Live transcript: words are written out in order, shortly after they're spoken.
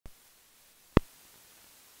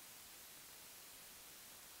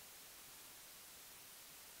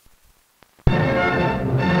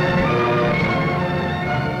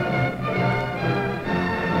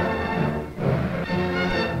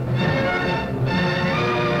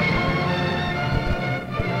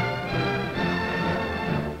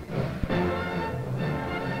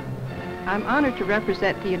I'm honored to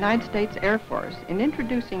represent the United States Air Force in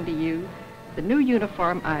introducing to you the new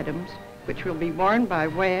uniform items which will be worn by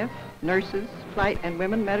WAF, nurses, flight and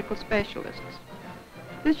women medical specialists.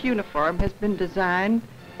 This uniform has been designed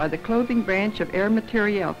by the Clothing Branch of Air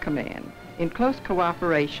Materiel Command in close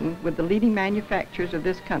cooperation with the leading manufacturers of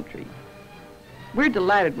this country. We're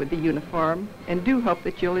delighted with the uniform and do hope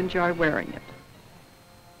that you'll enjoy wearing it.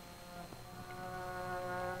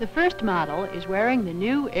 The first model is wearing the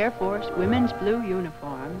new Air Force Women's Blue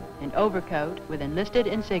uniform and overcoat with enlisted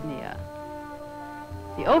insignia.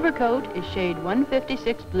 The overcoat is shade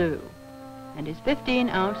 156 blue and is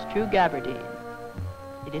 15-ounce true gabardine.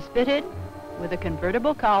 It is fitted with a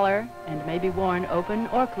convertible collar and may be worn open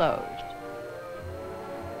or closed.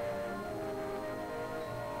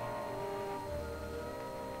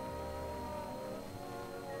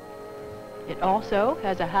 It also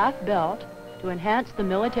has a half belt to enhance the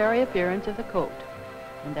military appearance of the coat,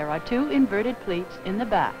 and there are 2 inverted pleats in the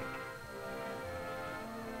back.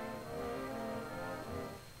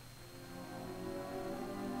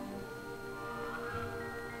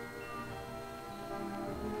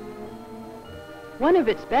 One of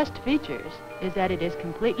its best features is that it is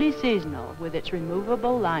completely seasonal with its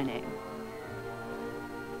removable lining.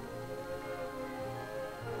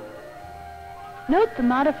 Note the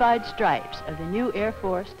modified stripes of the new Air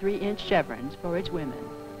Force 3-inch chevrons for its women,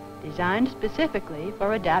 designed specifically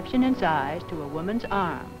for adaptation in size to a woman's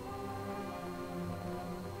arm.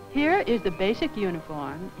 Here is the basic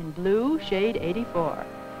uniform in blue shade 84,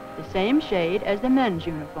 the same shade as the men's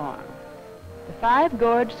uniform. The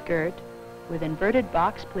 5-gauge skirt with inverted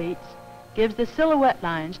box pleats gives the silhouette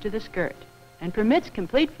lines to the skirt and permits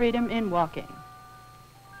complete freedom in walking.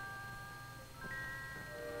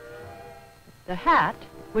 The hat,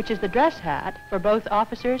 which is the dress hat for both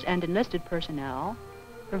officers and enlisted personnel,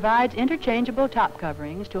 provides interchangeable top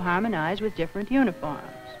coverings to harmonize with different uniforms.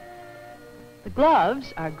 The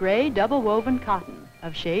gloves are gray double-woven cotton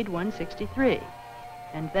of shade 163,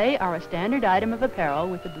 and they are a standard item of apparel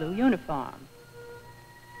with the blue uniform.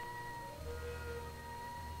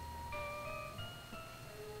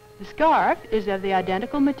 The scarf is of the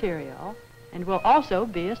identical material and will also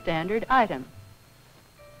be a standard item.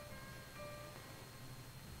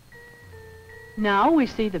 Now we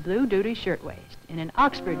see the blue duty shirtwaist in an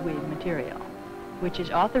Uxbridge weave material, which is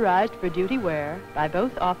authorized for duty wear by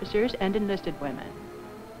both officers and enlisted women.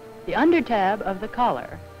 The undertab of the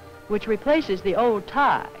collar, which replaces the old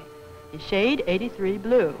tie, is shade 83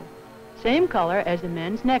 blue, same color as the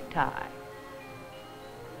men's necktie.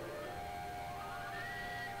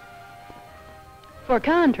 For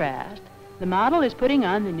contrast, the model is putting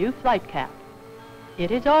on the new flight cap. It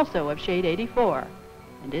is also of shade 84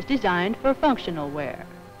 and is designed for functional wear.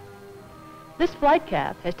 This flight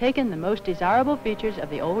cap has taken the most desirable features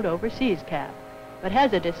of the old overseas cap, but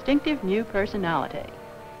has a distinctive new personality.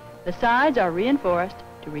 The sides are reinforced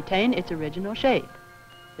to retain its original shape.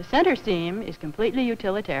 The center seam is completely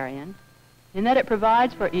utilitarian in that it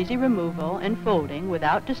provides for easy removal and folding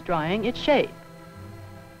without destroying its shape.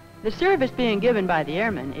 The service being given by the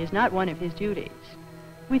airman is not one of his duties.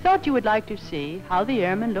 We thought you would like to see how the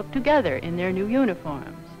airmen look together in their new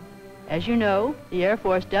uniforms. As you know, the Air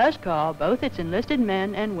Force does call both its enlisted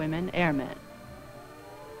men and women airmen.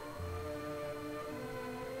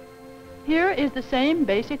 Here is the same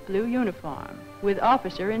basic blue uniform with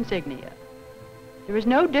officer insignia. There is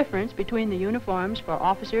no difference between the uniforms for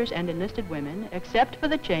officers and enlisted women except for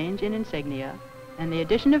the change in insignia and the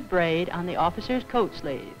addition of braid on the officer's coat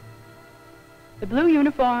sleeve. The blue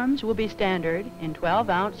uniforms will be standard in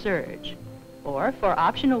 12-ounce serge, or for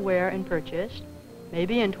optional wear and purchase,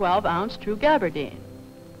 maybe in 12-ounce true gabardine.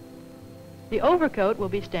 The overcoat will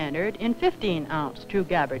be standard in 15-ounce true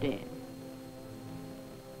gabardine.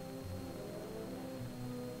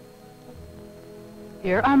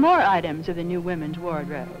 Here are more items of the new women's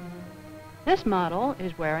wardrobe. This model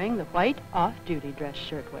is wearing the white off-duty dress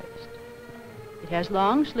shirtwaist. It has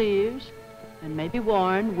long sleeves and may be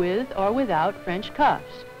worn with or without French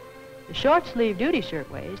cuffs. The short-sleeve duty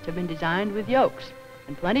shirtwaist have been designed with yokes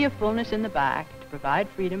and plenty of fullness in the back to provide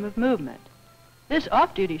freedom of movement. This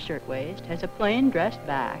off-duty shirtwaist has a plain dressed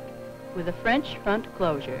back with a French front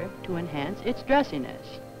closure to enhance its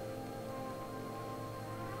dressiness.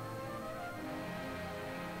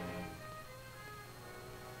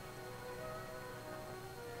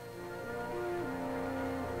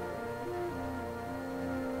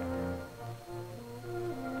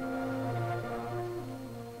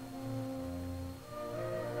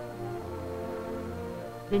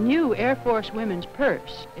 The new Air Force women's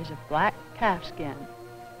purse is of black calfskin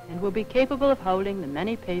and will be capable of holding the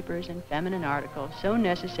many papers and feminine articles so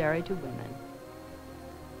necessary to women.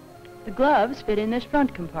 The gloves fit in this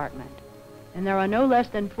front compartment, and there are no less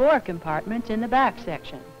than 4 compartments in the back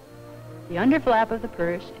section. The underflap of the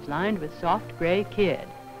purse is lined with soft gray kid.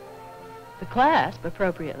 The clasp,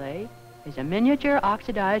 appropriately, is a miniature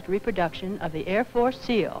oxidized reproduction of the Air Force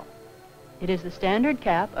seal. It is the standard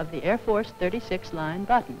cap of the Air Force 36-line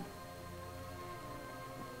button.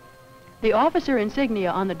 The officer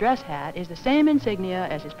insignia on the dress hat is the same insignia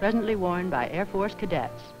as is presently worn by Air Force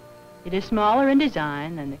cadets. It is smaller in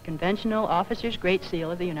design than the conventional officer's Great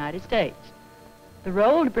Seal of the United States. The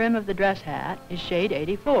rolled brim of the dress hat is shade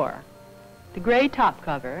 84. The gray top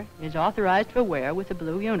cover is authorized for wear with a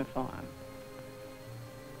blue uniform.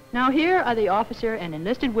 Now here are the officer and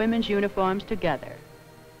enlisted women's uniforms together,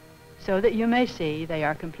 so that you may see they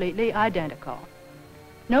are completely identical.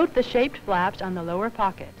 Note the shaped flaps on the lower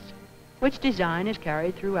pockets, which design is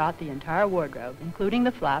carried throughout the entire wardrobe, including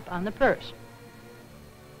the flap on the purse.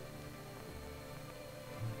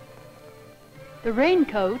 The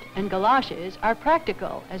raincoat and galoshes are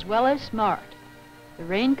practical as well as smart. The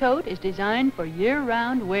raincoat is designed for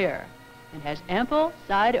year-round wear and has ample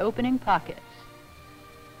side-opening pockets.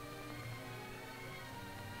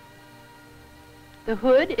 The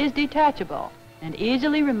hood is detachable and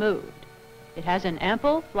easily removed. It has an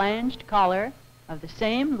ample flanged collar of the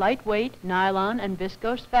same lightweight nylon and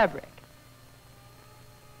viscose fabric.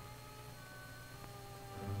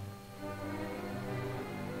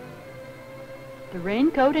 The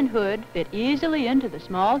raincoat and hood fit easily into the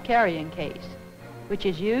small carrying case, which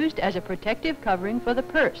is used as a protective covering for the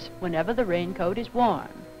purse whenever the raincoat is worn.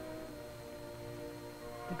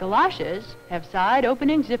 The galoshes have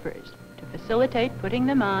side-opening zippers to facilitate putting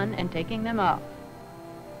them on and taking them off.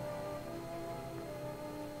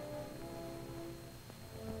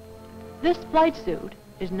 This flight suit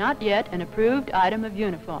is not yet an approved item of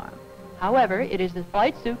uniform. However, it is the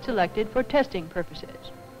flight suit selected for testing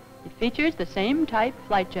purposes. It features the same type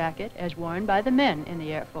flight jacket as worn by the men in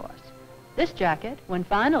the Air Force. This jacket, when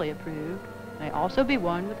finally approved, may also be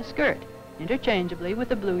worn with a skirt, interchangeably with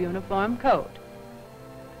the blue uniform coat.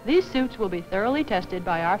 These suits will be thoroughly tested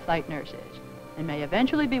by our flight nurses and may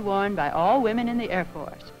eventually be worn by all women in the Air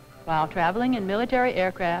Force while traveling in military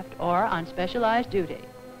aircraft or on specialized duty.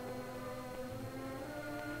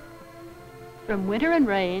 From winter and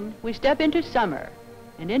rain, we step into summer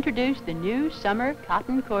and introduce the new summer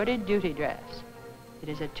cotton-corded duty dress. It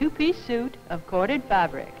is a 2-piece suit of corded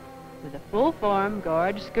fabric with a full-form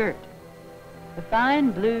gorge skirt. The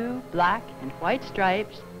fine blue, black, and white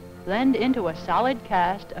stripes blend into a solid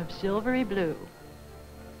cast of silvery blue.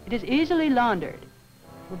 It is easily laundered,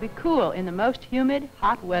 will be cool in the most humid,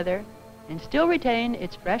 hot weather, and still retain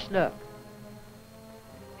its fresh look.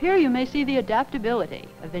 Here you may see the adaptability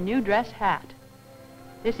of the new dress hat.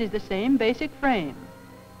 This is the same basic frame,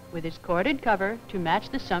 with its corded cover to match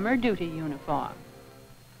the summer duty uniform.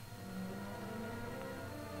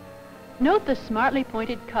 Note the smartly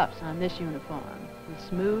pointed cuffs on this uniform, with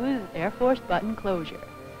smooth Air Force button closure.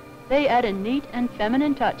 They add a neat and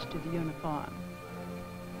feminine touch to the uniform.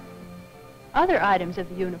 Other items of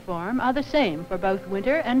the uniform are the same for both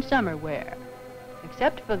winter and summer wear,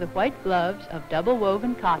 except for the white gloves of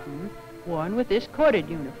double-woven cotton worn with this corded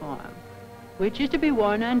uniform, which is to be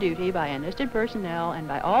worn on duty by enlisted personnel and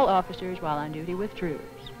by all officers while on duty with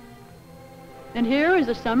troops. And here is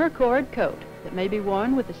a summer cord coat that may be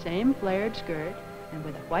worn with the same flared skirt and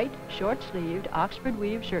with a white, short-sleeved Oxford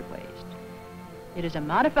weave shirtwaist. It is a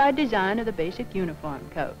modified design of the basic uniform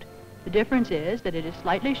coat. The difference is that it is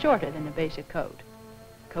slightly shorter than the basic coat.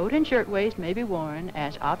 Coat and shirtwaist may be worn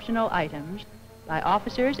as optional items by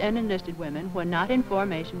officers and enlisted women when not in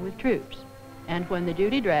formation with troops, and when the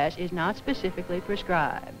duty dress is not specifically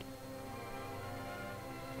prescribed.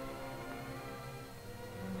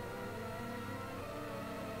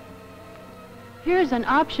 Here's an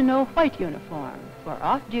optional white uniform for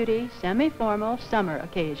off-duty, semi-formal summer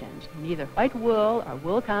occasions in either white wool or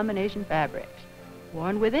wool combination fabrics.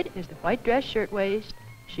 Worn with it is the white dress shirtwaist,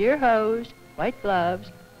 sheer hose, white gloves,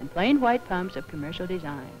 and plain white pumps of commercial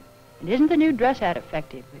design. And isn't the new dress hat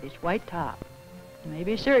effective with its white top? You may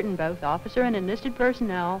be certain both officer and enlisted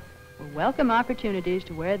personnel will welcome opportunities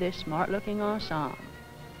to wear this smart-looking ensemble.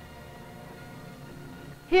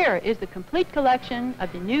 Here is the complete collection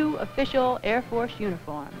of the new official Air Force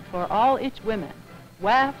uniform for all its women,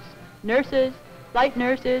 WAFs, nurses, flight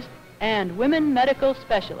nurses, and women medical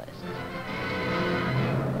specialists.